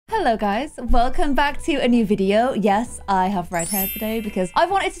Hello guys, welcome back to a new video. Yes, I have red hair today because I've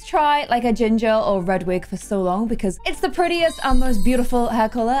wanted to try like a ginger or red wig for so long because it's the prettiest and most beautiful hair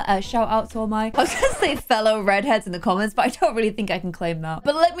color. Shout out to all my, I was gonna say fellow redheads in the comments, but I don't really think I can claim that.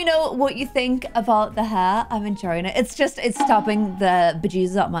 But let me know what you think about the hair. I'm enjoying it. It's stabbing the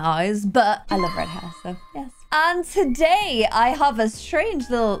bejesus out my eyes, but I love red hair, so yes. And today I have a strange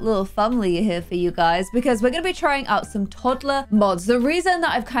little family here for you guys because we're going to be trying out some toddler mods. The reason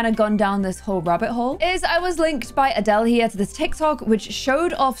that I've kind of gone down this whole rabbit hole is I was linked by Adele here to this TikTok which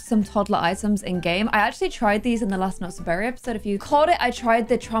showed off some toddler items in game. I actually tried these in the last Not So Berry episode. If you caught it, I tried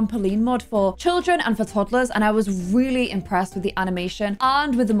the trampoline mod for children and for toddlers, and I was really impressed with the animation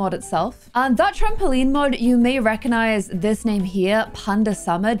and with the mod itself. And that trampoline mod, you may recognize this name here, Panda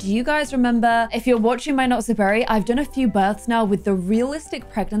Summer. Do you guys remember, if you're watching my Not So Berry, I've done a few births now with the realistic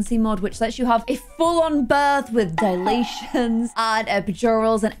pregnancy mod, which lets you have a full-on birth with dilations and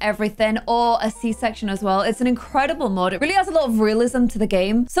epidurals and everything, or a C-section as well. It's an incredible mod. It really has a lot of realism to the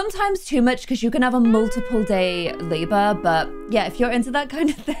game. Sometimes too much because you can have a multiple day labor, but yeah, if you're into that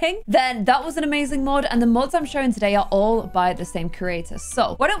kind of thing, then that was an amazing mod. And the mods I'm showing today are all by the same creator.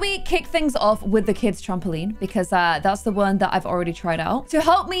 So why don't we kick things off with the kids trampoline, because that's the one that I've already tried out. To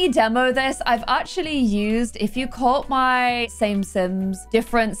help me demo this, I've actually used, if you caught my same Sims,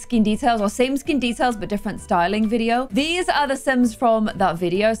 different skin details, or same skin details but different styling video, these are the Sims from that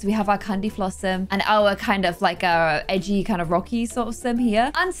video. So we have our candy floss Sim and our kind of like a edgy kind of rocky sort of Sim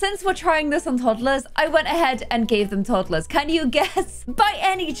here. And since we're trying this on toddlers, I went ahead and gave them toddlers. Can you guess by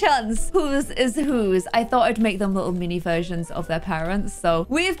any chance whose is whose? I thought I'd make them little mini versions of their parents. So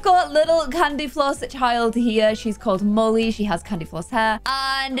we've got little candy floss child here. She's called Molly. She has candy floss hair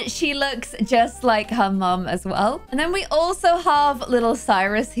and she looks just like her mum as well. And then we also have little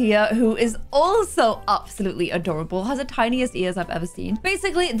Cyrus here, who is also absolutely adorable, has the tiniest ears I've ever seen.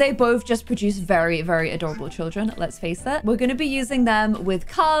 Basically, they both just produce very, very adorable children, let's face it. We're going to be using them with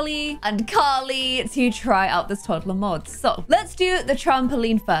Carly and Carly to try out this toddler mod. So let's do the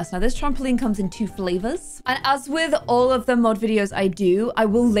trampoline first. Now, this trampoline comes in 2 flavors. And as with all of the mod videos I do, I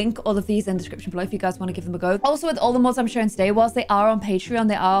will link all of these in the description below if you guys want to give them a go. Also, with all the mods I'm showing today, whilst they are on Patreon,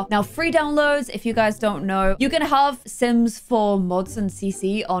 they are now free downloads. If you guys don't know, you can have Sims for mods and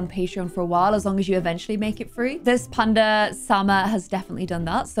CC on Patreon for a while, as long as you eventually make it free. This Panda Sama has definitely done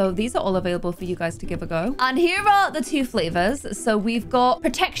that. So these are all available for you guys to give a go. And here are the 2 flavors. So we've got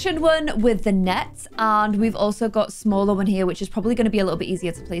protection one with the net, and we've also got smaller one here, which is probably going to be a little bit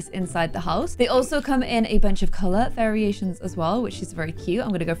easier to place inside the house. They also come in a bunch of color variations as well, which is very cute. I'm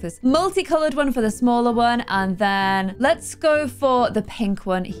going to go for this multicolored one for the smaller one, and then let's go for the pink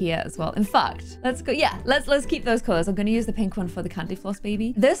one here as well. In fact, let's go, yeah, let's keep those colors. I'm going to use the pink one for the candy floss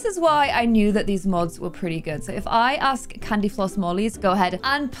baby. This is why I knew that these mods were pretty good. So if I ask candy floss Molly to go ahead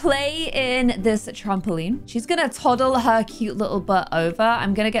and play in this trampoline, she's going to toddle her cute little butt over.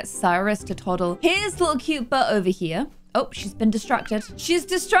 I'm going to get Cyrus to toddle his little cute butt over here. Oh, she's been distracted. She's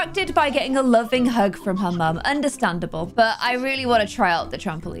distracted by getting a loving hug from her mum. Understandable. But I really want to try out the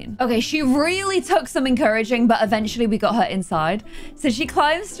trampoline. Okay, she really took some encouraging, but eventually we got her inside. So she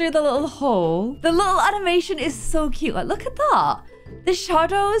climbs through the little hole. The little animation is so cute. Like, look at that. The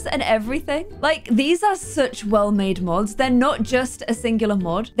shadows and everything. Like, these are such well-made mods. They're not just a singular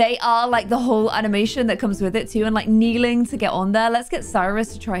mod. They are like the whole animation that comes with it too, and like kneeling to get on there. Let's get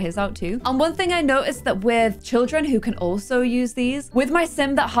Cyrus to try his out too. And one thing I noticed that with children who can also use these, with my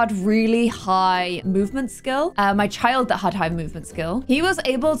Sim that had really high movement skill, my child that had high movement skill, he was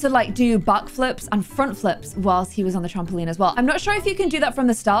able to like do back flips and front flips whilst he was on the trampoline as well. I'm not sure if you can do that from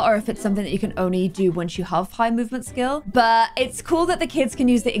the start or if it's something that you can only do once you have high movement skill, but it's cool that the kids can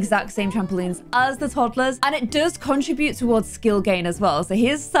use the exact same trampolines as the toddlers, and it does contribute towards skill gain as well. So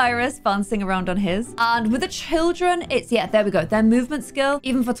here's Cyrus bouncing around on his, and with the children, it's, yeah, there we go, their movement skill,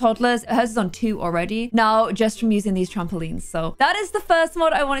 even for toddlers, hers is on 2 already now just from using these trampolines. So that is the first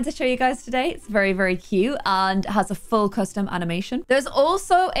mod I wanted to show you guys today. It's very, very cute and has a full custom animation. There's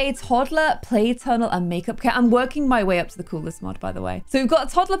also a toddler play tunnel and makeup kit. I'm working my way up to the coolest mod, by the way. So we've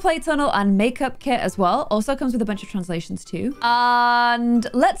got a toddler play tunnel and makeup kit as well. Also comes with a bunch of translations too. And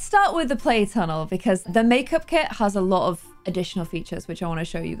let's start with the play tunnel because the makeup kit has a lot of additional features which I want to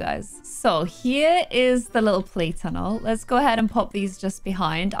show you guys. So here is the little play tunnel. Let's go ahead and pop these just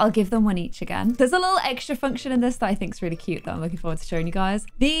behind. I'll give them one each again. There's a little extra function in this that I think is really cute that I'm looking forward to showing you guys.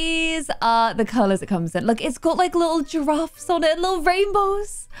 These are the colors it comes in. Look, it's got like little giraffes on it, little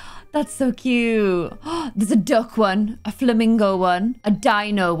rainbows. That's so cute. There's a duck one, a flamingo one, a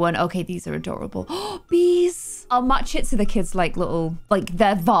dino one. Okay, these are adorable. Bees. I'll match it to the kids like little, like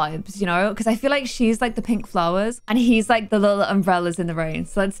their vibes, you know? Because I feel like she's like the pink flowers and he's like the little umbrellas in the rain.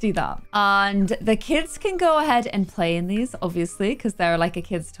 So let's do that. And the kids can go ahead and play in these, obviously, because they're like a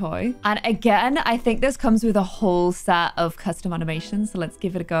kid's toy. And again, I think this comes with a whole set of custom animations. So let's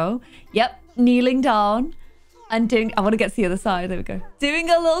give it a go. Yep, kneeling down. And doing, I want to get to the other side. There we go. Doing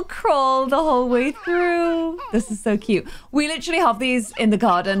a little crawl the whole way through. This is so cute. We literally have these in the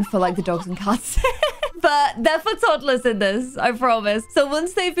garden for like the dogs and cats. But they're for toddlers in this, I promise. So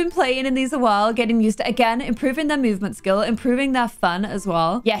once they've been playing in these a while, getting used to, again, improving their movement skill, improving their fun as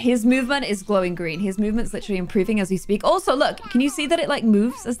well. Yeah, his movement is glowing green. His movement's literally improving as we speak. Also, look, can you see that it like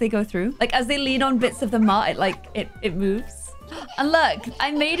moves as they go through? Like as they lean on bits of the mat, it moves. And look,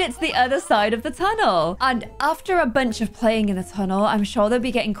 I made it to the other side of the tunnel. And after a bunch of playing in the tunnel, I'm sure they'll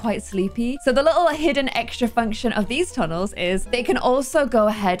be getting quite sleepy. So the little hidden extra function of these tunnels is they can also go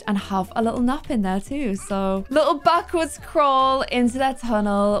ahead and have a little nap in there too. So little backwards crawl into their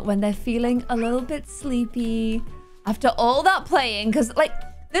tunnel when they're feeling a little bit sleepy after all that playing. Because like,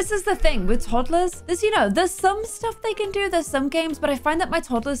 this is the thing with toddlers. This, you know, there's some stuff they can do. There's some games, but I find that my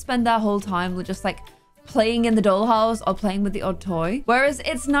toddlers spend their whole time just like playing in the dollhouse or playing with the odd toy. Whereas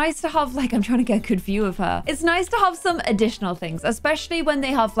it's nice to have like, I'm trying to get a good view of her. It's nice to have some additional things, especially when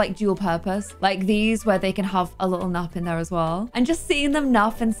they have like dual purpose, like these where they can have a little nap in there as well. And just seeing them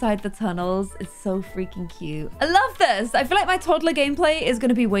nap inside the tunnels is so freaking cute. I love this. I feel like my toddler gameplay is going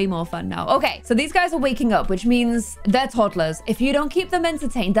to be way more fun now. Okay, so these guys are waking up, which means they're toddlers. If you don't keep them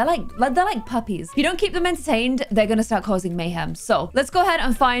entertained, they're like puppies. If you don't keep them entertained, they're going to start causing mayhem. So let's go ahead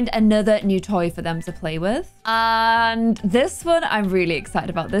and find another new toy for them to play with. And this one I'm really excited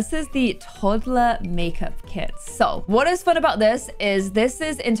about. This is the toddler makeup kit. So what is fun about this is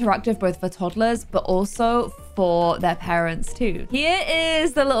interactive both for toddlers but also for their parents too. Here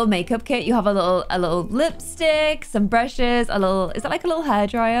is the little makeup kit. You have a little lipstick, some brushes, is that like a little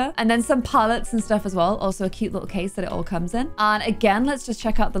hairdryer? And then some palettes and stuff as well. Also a cute little case that it all comes in. And again, let's just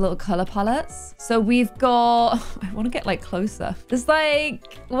check out the little color palettes. So we've got, I want to get like closer. There's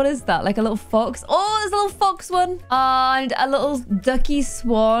like, what is that? Like a little fox. Oh, there's a little fox one. And a little ducky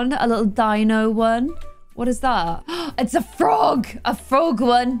swan, a little dino one. What is that? It's a frog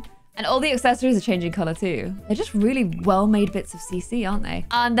one. And all the accessories are changing color too. They're just really well-made bits of CC, aren't they?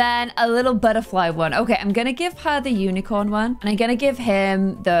 And then a little butterfly one. Okay, I'm gonna give her the unicorn one. And I'm gonna give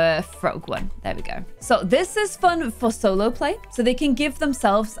him the frog one. There we go. So this is fun for solo play. So they can give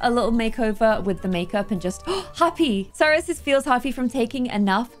themselves a little makeover with the makeup and just happy. Cyrus feels happy from taking a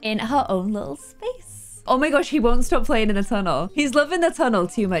nap in her own little space. Oh my gosh, he won't stop playing in the tunnel. He's loving the tunnel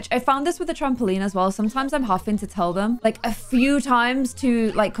too much. I found this with the trampoline as well. Sometimes I'm having to tell them like a few times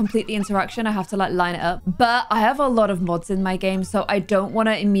to like complete the interaction. I have to like line it up. But I have a lot of mods in my game, so I don't want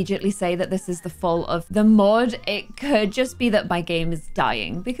to immediately say that this is the fault of the mod. It could just be that my game is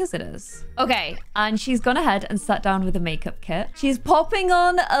dying, because it is. Okay, and she's gone ahead and sat down with a makeup kit. She's popping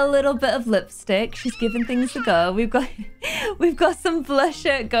on a little bit of lipstick. She's giving things a go. We've got some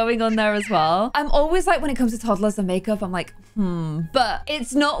blusher going on there as well. I'm always like, when it comes to toddlers and makeup, I'm like, but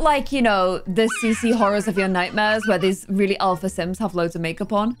it's not like, you know, the CC horrors of your nightmares where these really alpha sims have loads of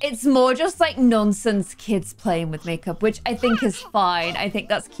makeup on. It's more just like nonsense kids playing with makeup, which I think is fine. I think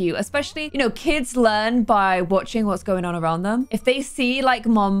that's cute, especially, you know, kids learn by watching what's going on around them. If they see like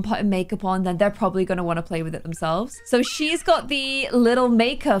mom putting makeup on, then they're probably going to want to play with it themselves. So she's got the little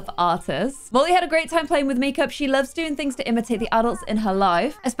makeup artist. Molly had a great time playing with makeup. She loves doing things to imitate the adults in her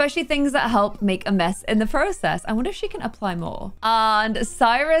life, especially things that help make a mess in the process. I wonder if she can apply more. And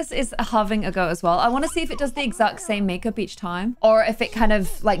Cyrus is having a go as well. I want to see if it does the exact same makeup each time, or if it kind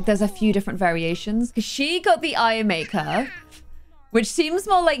of like there's a few different variations, because she got the eye makeup, which seems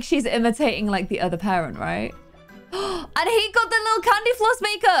more like she's imitating like the other parent, right? And he got the little candy floss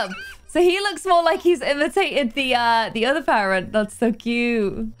makeup, so he looks more like he's imitated the other parent. That's so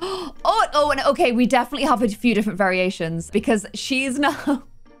cute. Oh, and okay, we definitely have a few different variations, because she's now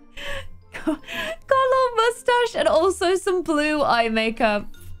got a little mustache and also some blue eye makeup.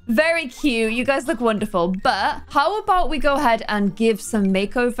 Very cute. You guys look wonderful. But how about we go ahead and give some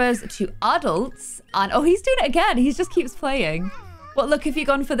makeovers to adults? And oh, he's doing it again. He just keeps playing. What look have you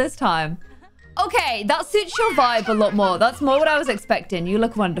gone for this time? Okay, that suits your vibe a lot more. That's more what I was expecting. You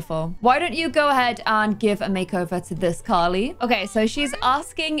look wonderful. Why don't you go ahead and give a makeover to this Carly? Okay, so she's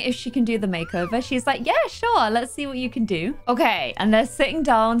asking if she can do the makeover. She's like, yeah, sure. Let's see what you can do. Okay, and they're sitting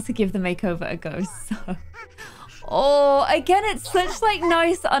down to give the makeover a go. So, oh, again, it's such like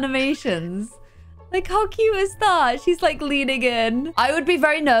nice animations. Like, how cute is that? She's like leaning in. I would be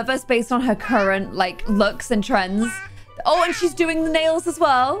very nervous based on her current like looks and trends. Oh, and she's doing the nails as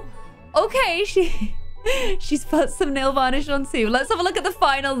well. Okay, She's put some nail varnish on too. Let's have a look at the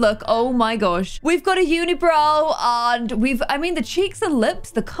final look. Oh my gosh. We've got a unibrow and I mean, the cheeks and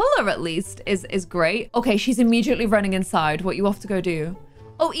lips, the color at least is great. Okay, she's immediately running inside. What you off to go do?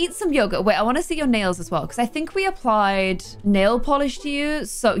 Oh, eat some yogurt. Wait, I want to see your nails as well because I think we applied nail polish to you.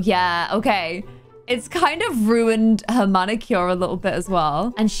 So yeah, okay. It's kind of ruined her manicure a little bit as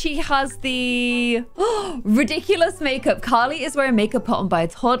well. And she has the ridiculous makeup. Carly is wearing makeup put on by a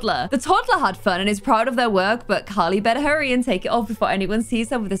toddler. The toddler had fun and is proud of their work, but Carly better hurry and take it off before anyone sees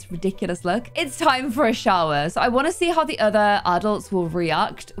her with this ridiculous look. It's time for a shower. So I want to see how the other adults will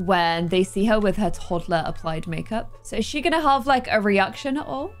react when they see her with her toddler applied makeup. So is she going to have like a reaction at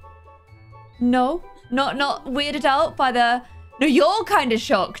all? No, not weirded out by the... No, you're kind of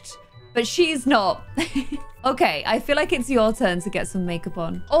shocked. But she's not. Okay, I feel like it's your turn to get some makeup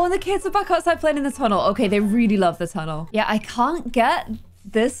on. Oh, and the kids are back outside playing in the tunnel. Okay, they really love the tunnel. Yeah, I can't get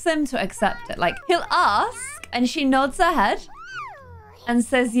this sim to accept it. Like, he'll ask and she nods her head and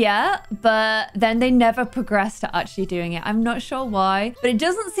says yeah, but then they never progress to actually doing it. I'm not sure why, but it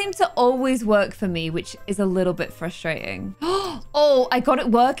doesn't seem to always work for me, which is a little bit frustrating. Oh, I got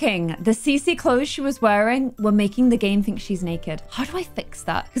it working. The CC clothes she was wearing were making the game think she's naked. How do I fix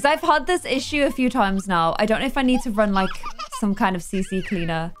that? Because I've had this issue a few times now. I don't know if I need to run like some kind of CC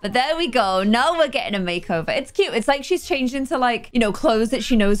cleaner, but there we go. Now we're getting a makeover. It's cute. It's like she's changed into like, you know, clothes that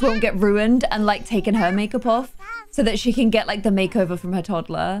she knows won't get ruined and like taking her makeup off so that she can get like the makeover from her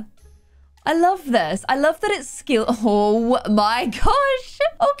toddler. I love this. I love that it's skill. Oh my gosh.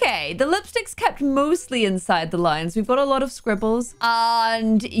 Okay, the lipstick's kept mostly inside the lines. We've got a lot of scribbles.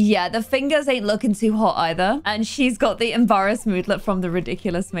 And yeah, the fingers ain't looking too hot either. And she's got the embarrassed moodlet from the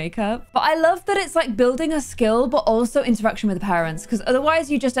ridiculous makeup. But I love that it's like building a skill, but also interaction with the parents. Because otherwise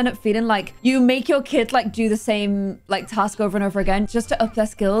you just end up feeling like you make your kid like do the same like task over and over again just to up their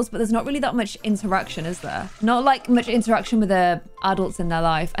skills. But there's not really that much interaction, is there? Not like much interaction with the adults in their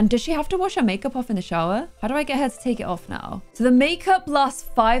life. And does she have to wash her makeup off in the shower? How do I get her to take it off now? So the makeup lasts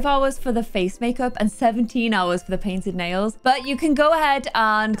 5 hours for the face makeup and 17 hours for the painted nails, but you can go ahead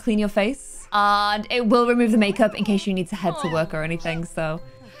and clean your face and it will remove the makeup in case you need to head to work or anything. So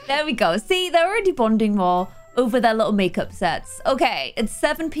there we go. See, they're already bonding more over their little makeup sets. Okay, it's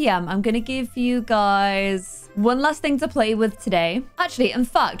 7 p.m. I'm gonna give you guys one last thing to play with today. Actually, in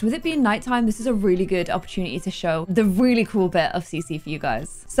fact, with it being nighttime, this is a really good opportunity to show the really cool bit of CC for you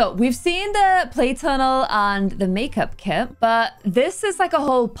guys. So we've seen the play tunnel and the makeup kit, but this is like a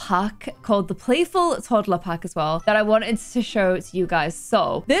whole pack called the Playful Toddler Pack as well that I wanted to show to you guys.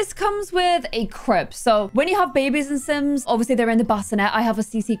 So this comes with a crib. So when you have babies in Sims, obviously they're in the bassinet. I have a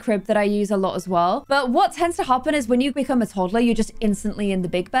CC crib that I use a lot as well. But what tends to happen is when you become a toddler, you're just instantly in the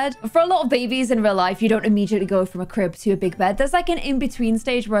big bed. For a lot of babies in real life, you don't immediately go from a crib to a big bed. There's like an in-between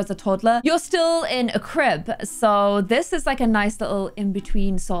stage where as a toddler, you're still in a crib. So this is like a nice little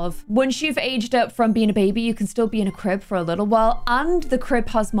in-between sort of. Once you've aged up from being a baby, you can still be in a crib for a little while and the crib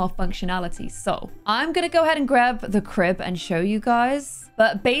has more functionality. So I'm gonna go ahead and grab the crib and show you guys.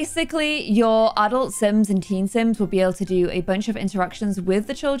 But basically, your adult Sims and teen Sims will be able to do a bunch of interactions with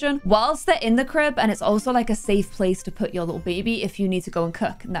the children whilst they're in the crib. And it's also like a safe place to put your little baby if you need to go and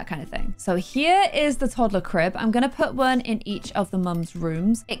cook and that kind of thing. So here is the toddler crib. I'm going to put one in each of the mum's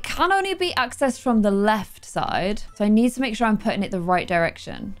rooms. It can only be accessed from the left side. So I need to make sure I'm putting it the right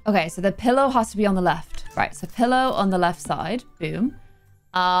direction. Okay, so the pillow has to be on the left. Right, so pillow on the left side. Boom.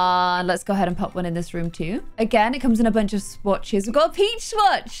 And let's go ahead and pop one in this room too. Again, it comes in a bunch of swatches. We've got a peach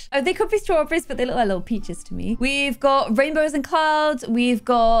swatch. Oh, they could be strawberries, but they look like little peaches to me. We've got rainbows and clouds. We've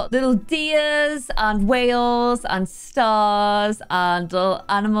got little deers and whales and stars and little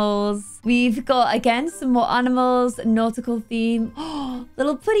animals. We've got, again, some more animals, nautical theme. Oh,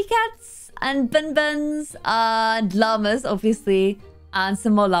 little putty cats and bun-buns and llamas, obviously, and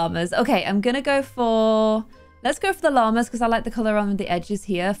some more llamas. Okay, I'm going to go for... Let's go for the llamas because I like the color around the edges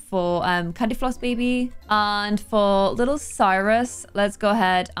here for Candy Floss Baby. And for little Cyrus, let's go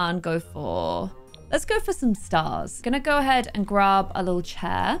ahead and go for... Let's go for some stars. Gonna go ahead and grab a little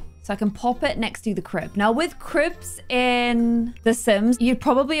chair so I can pop it next to the crib. Now with cribs in The Sims, you'd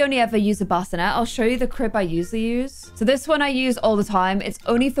probably only ever use a bassinet. I'll show you the crib I usually use. So this one I use all the time. It's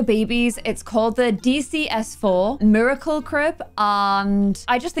only for babies. It's called the DCS4 Miracle Crib. And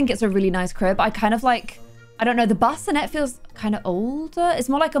I just think it's a really nice crib. I kind of like... I don't know, the bassinet feels kind of older. It's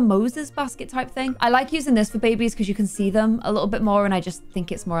more like a Moses basket type thing. I like using this for babies because you can see them a little bit more and I just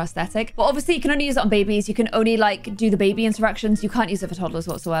think it's more aesthetic. But obviously you can only use it on babies. You can only like do the baby interactions. You can't use it for toddlers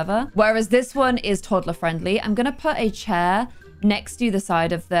whatsoever. Whereas this one is toddler friendly. I'm going to put a chair next to the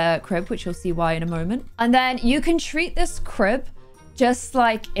side of the crib, which you'll see why in a moment. And then you can treat this crib just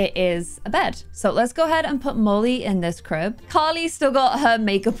like it is a bed. So let's go ahead and put Molly in this crib. Carly's still got her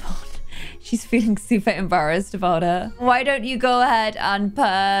makeup on. She's feeling super embarrassed about it. Why don't you go ahead and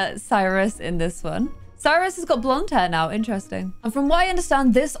put Cyrus in this one? Cyrus has got blonde hair now. Interesting. And from what I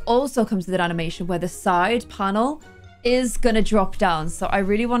understand, this also comes with an animation where the side panel is going to drop down. So I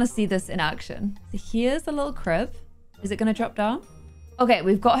really want to see this in action. So here's the little crib. Is it going to drop down? Okay,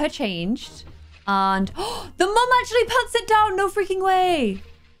 we've got her changed. And the mum actually puts it down. No freaking way.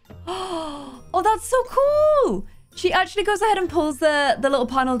 Oh, that's so cool. She actually goes ahead and pulls the little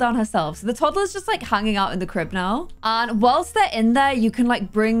panel down herself. So the toddler's just like hanging out in the crib now. And whilst they're in there, you can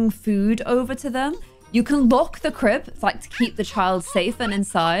like bring food over to them. You can lock the crib, like to keep the child safe and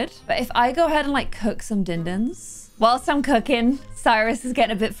inside. But if I go ahead and like cook some din-dins, whilst I'm cooking, Cyrus is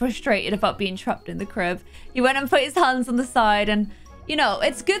getting a bit frustrated about being trapped in the crib. He went and put his hands on the side and, you know,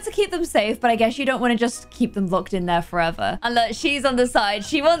 it's good to keep them safe, but I guess you don't want to just keep them locked in there forever. And look, she's on the side.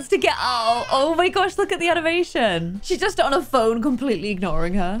 She wants to get out. Oh my gosh, look at the animation. She's just on a phone, completely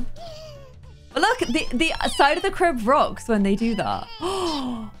ignoring her. But look, the side of the crib rocks when they do that.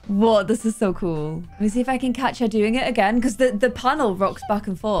 Whoa, this is so cool. Let me see if I can catch her doing it again, because the panel rocks back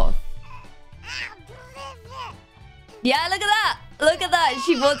and forth. Yeah, look at that. Look at that.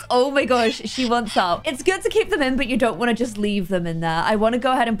 She wants, oh my gosh, she wants out. It's good to keep them in, but you don't want to just leave them in there. I want to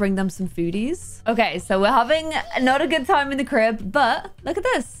go ahead and bring them some foodies. Okay, so we're having not a good time in the crib, but look at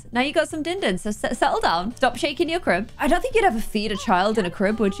this. Now you got some din-dins, so settle down. Stop shaking your crib. I don't think you'd ever feed a child in a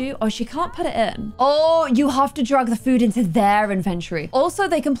crib, would you? Oh, she can't put it in. Oh, you have to drag the food into their inventory. Also,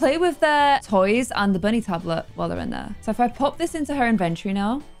 they can play with their toys and the bunny tablet while they're in there. So if I pop this into her inventory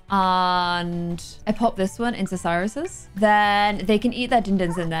now, and I pop this one into Cyrus's, then they can eat their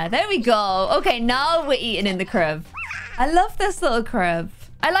din-dins in there. There we go. Okay, now we're eating in the crib. I love this little crib.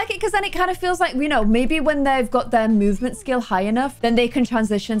 I like it because then it kind of feels like, you know, maybe when they've got their movement skill high enough, then they can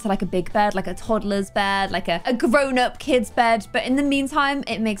transition to like a big bed, like a toddler's bed, like a grown-up kid's bed. But in the meantime,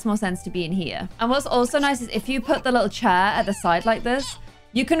 it makes more sense to be in here. And what's also nice is if you put the little chair at the side like this,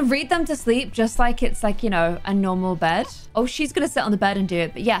 you can read them to sleep just like it's like, you know, a normal bed. Oh, she's going to sit on the bed and do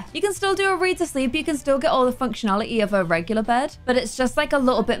it. But yeah, you can still do a read to sleep. You can still get all the functionality of a regular bed, but it's just like a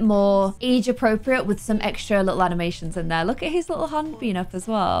little bit more age appropriate with some extra little animations in there. Look at his little hand being up as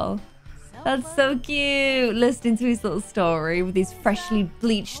well. That's so cute. Listening to his little story with his freshly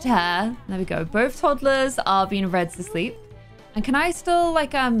bleached hair. There we go. Both toddlers are being read to sleep. And can I still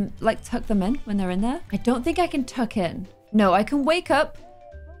like tuck them in when they're in there? I don't think I can tuck in. No, I can wake up,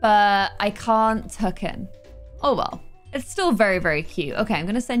 but I can't tuck in. Oh, well. It's still very, very cute. Okay, I'm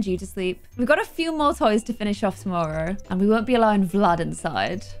going to send you to sleep. We've got a few more toys to finish off tomorrow, and we won't be allowing Vlad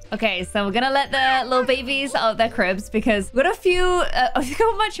inside. Okay, so we're going to let the little babies out of their cribs because we've got a few... I've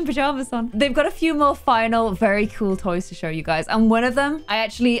got matching pajamas on. They've got a few more final, very cool toys to show you guys. And one of them, I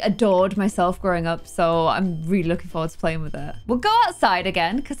actually adored myself growing up, so I'm really looking forward to playing with it. We'll go outside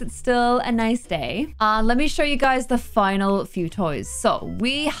again because it's still a nice day. And let me show you guys the final few toys. So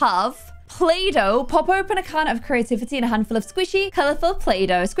we have Play-Doh. Pop open a can of creativity and a handful of squishy, colorful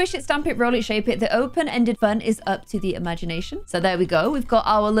Play-Doh. Squish it, stamp it, roll it, shape it. The open-ended fun is up to the imagination. So there we go. We've got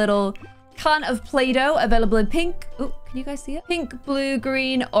our little can of Play-Doh available in pink. Oh, can you guys see it? Pink, blue,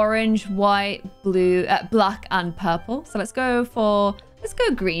 green, orange, white, blue, black, and purple. So let's go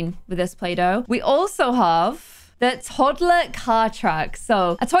green with this Play-Doh. We also have the Toddler Car Track.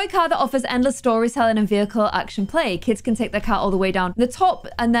 So a toy car that offers endless storytelling and vehicle action play. Kids can take their car all the way down the top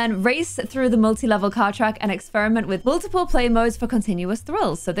and then race through the multi-level car track and experiment with multiple play modes for continuous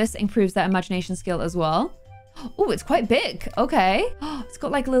thrills. So this improves their imagination skill as well. Oh, it's quite big. Okay. It's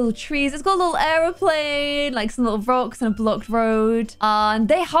got like little trees. It's got a little aeroplane, like some little rocks and a blocked road. And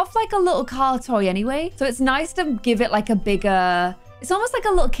they have like a little car toy anyway. So it's nice to give it like a bigger... It's almost like a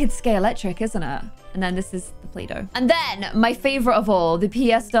little kid scale electric, isn't it? And then this is the Play-Doh. And then my favorite of all, the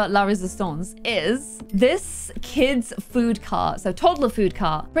pièce de la résistance, is this kids food cart. So toddler food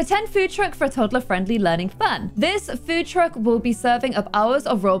cart. Pretend food truck for toddler-friendly learning fun. This food truck will be serving up hours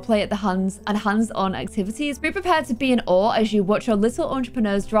of roleplay at the hands-on activities. Be prepared to be in awe as you watch your little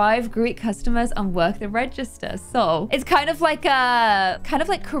entrepreneurs drive, greet customers, and work the register. So it's kind of like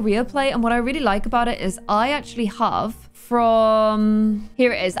career play. And what I really like about it is I actually have from,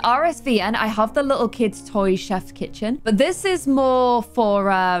 here it is, RSVN. I have the little kids toy chef kitchen, but this is more for,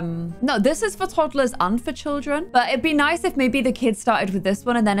 no, this is for toddlers and for children. But it'd be nice if maybe the kids started with this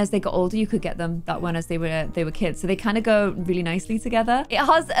one, and then as they got older, you could get them that one as they were kids. So they kind of go really nicely together. It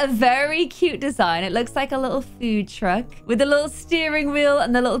has a very cute design. It looks like a little food truck with a little steering wheel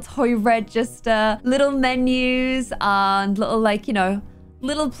and the little toy register, little menus, and little, like, you know,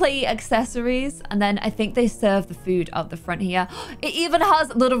 little play accessories. And then I think they serve the food out the front here. It even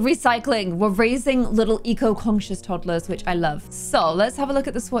has little recycling. We're raising little eco-conscious toddlers, which I love. So let's have a look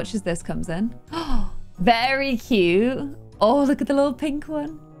at the swatches this comes in. Very cute. Oh, look at the little pink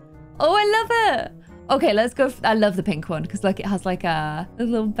one. Oh, I love it. Okay, let's go. I love the pink one because look, it has like a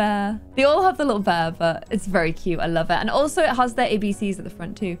little bear. They all have the little bear, but it's very cute. I love it. And also it has their ABCs at the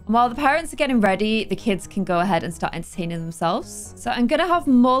front too. And while the parents are getting ready, the kids can go ahead and start entertaining themselves. So I'm going to have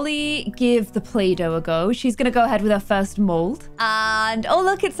Molly give the Play-Doh a go. She's going to go ahead with her first mold. And oh,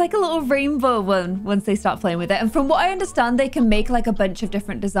 look, it's like a little rainbow one once they start playing with it. And from what I understand, they can make like a bunch of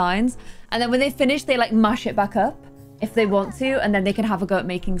different designs. And then when they finish, they like mash it back up if they want to. And then they can have a go at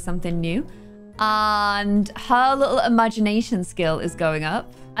making something new. And her little imagination skill is going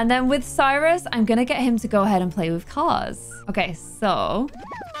up. And then with Cyrus, I'm going to get him to go ahead and play with cars. Okay, so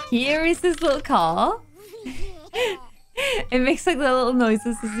here is his little car. It makes like the little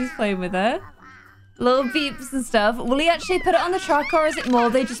noises as he's playing with it. Little beeps and stuff. Will he actually put it on the track or is it more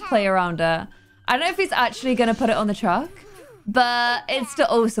they just play around it? I don't know if he's actually going to put it on the track. But it's still...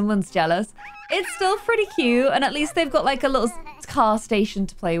 Oh, someone's jealous. It's still pretty cute. And at least they've got like a little car station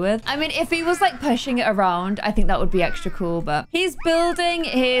to play with. I mean, if he was like pushing it around, I think that would be extra cool. But he's building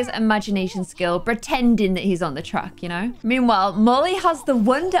his imagination skill, pretending that he's on the track, you know? Meanwhile, Molly has the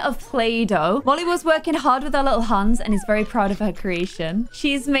wonder of Play-Doh. Molly was working hard with her little hands and is very proud of her creation.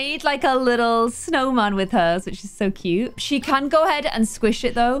 She's made like a little snowman with hers, which is so cute. She can go ahead and squish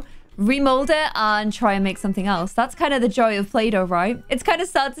it though. Remold it and try and make something else. That's kind of the joy of Play-Doh, right? It's kind of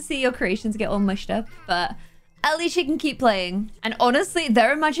sad to see your creations get all mushed up, but at least she can keep playing. And honestly,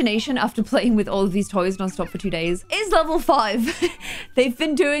 their imagination after playing with all of these toys non-stop for 2 days is level 5. They've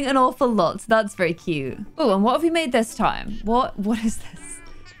been doing an awful lot. So that's very cute. Oh, and what have we made this time? What is this?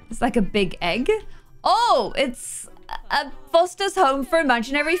 It's like a big egg. Oh, it's a Foster's Home for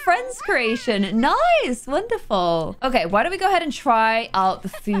Imaginary Friends creation. Nice. Wonderful. Okay, why don't we go ahead and try out the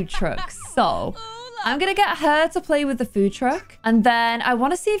food truck? So I'm going to get her to play with the food truck. And then I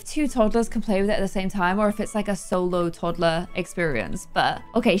want to see if 2 toddlers can play with it at the same time or if it's like a solo toddler experience. But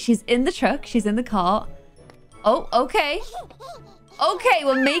okay, she's in the truck. She's in the cart. Oh, okay. Okay,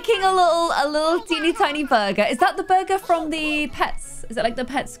 we're making a little teeny tiny burger. Is that the burger from the pets? Is it like the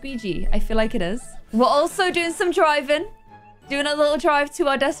pet squeegee? I feel like it is. We're also doing some driving. Doing a little drive to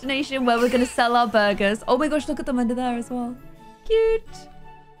our destination where we're going to sell our burgers. Oh my gosh, look at them under there as well. Cute.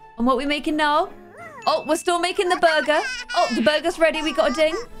 And what are we making now? Oh, we're still making the burger. Oh, the burger's ready. We got a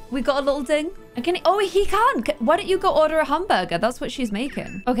ding. We got a little ding. And can he... Oh, he can. Why don't you go order a hamburger? That's what she's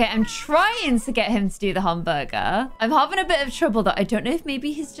making. Okay, I'm trying to get him to do the hamburger. I'm having a bit of trouble though. I don't know if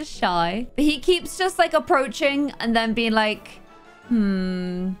maybe he's just shy. But he keeps just like approaching and then being like...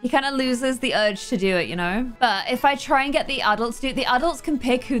 He kind of loses the urge to do it, you know? But if I try and get the adults to do it, the adults can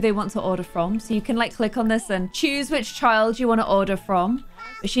pick who they want to order from. So you can like click on this and choose which child you want to order from.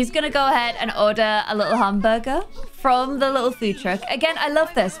 But she's going to go ahead and order a little hamburger from the little food truck. Again, I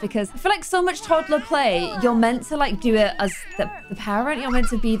love this because I feel like so much toddler play, you're meant to like do it as the parent. You're meant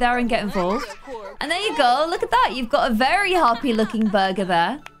to be there and get involved. And there you go. Look at that. You've got a very happy looking burger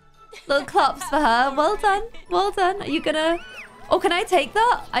there. Little claps for her. Well done. Well done. Are you going to... Oh, can I take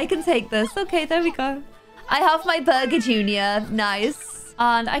that? I can take this. Okay, there we go. I have my Burger Junior. Nice.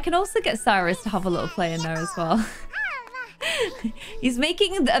 And I can also get Cyrus to have a little play in there as well. He's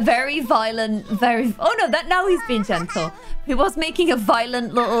making a very violent, Oh no, that now he's being gentle. He was making a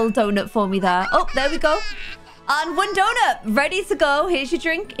violent little donut for me there. Oh, there we go. And 1 donut ready to go. Here's your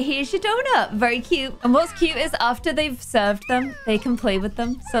drink. Here's your donut. Very cute. And what's cute is after they've served them, they can play with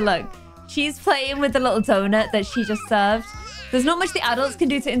them. So look, she's playing with the little donut that she just served. There's not much the adults can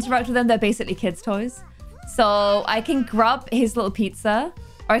do to interact with them. They're basically kids' toys. So I can grab his little pizza,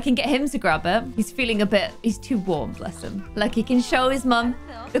 or I can get him to grab it. He's feeling a bit... He's too warm, bless him. Like, he can show his mum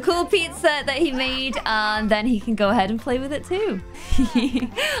the cool pizza that he made, and then he can go ahead and play with it too.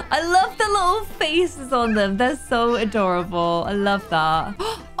 I love the little faces on them. They're so adorable. I love that.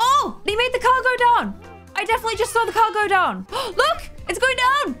 Oh, he made the car go down. I definitely just saw the car go down. Look, it's going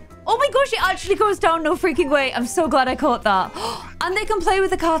down. Oh my gosh, it actually goes down. No freaking way. I'm so glad I caught that. And they can play with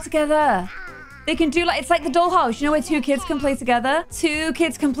the car together. They can do like, it's like the dollhouse, you know, where 2 kids can play together. 2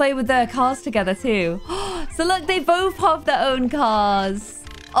 kids can play with their cars together too. So look, they both have their own cars.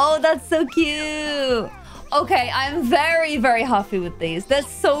 Oh, that's so cute. Okay, I'm very, very happy with these. There's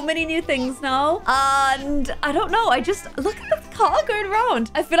so many new things now. And I don't know, I just, look at the heart going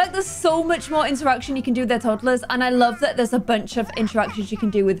around. I feel like there's so much more interaction you can do with their toddlers. And I love that there's a bunch of interactions you can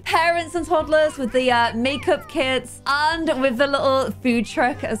do with parents and toddlers, with the makeup kits, and with the little food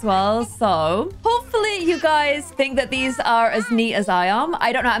truck as well. So hopefully you guys think that these are as neat as I am.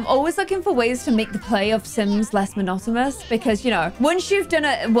 I don't know. I'm always looking for ways to make the play of Sims less monotonous because, you know, once you've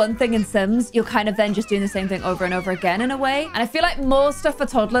done one thing in Sims, you're kind of then just doing the same thing over and over again in a way. And I feel like more stuff for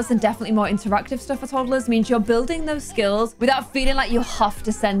toddlers and definitely more interactive stuff for toddlers means you're building those skills without feeling like you have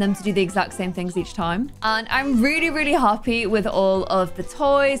to send them to do the exact same things each time. And I'm really, really happy with all of the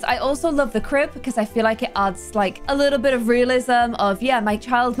toys. I also love the crib because I feel like it adds like a little bit of realism of, yeah, my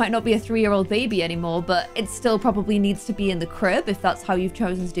child might not be a 3-year-old baby anymore, but it still probably needs to be in the crib if that's how you've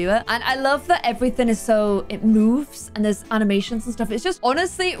chosen to do it. And I love that everything is so, it moves and there's animations and stuff. It's just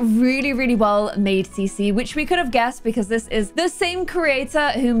honestly really, really well made CC, which we could have guessed because this is the same creator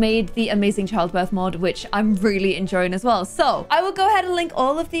who made the amazing childbirth mod, which I'm really enjoying as well. So I will go ahead and link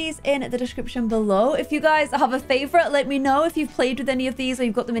all of these in the description below. If you guys have a favorite, let me know. If you've played with any of these or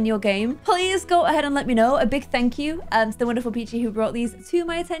you've got them in your game, please go ahead and let me know. A big thank you to the wonderful Peachy who brought these to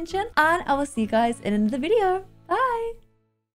my attention, and I will see you guys in another video. Bye.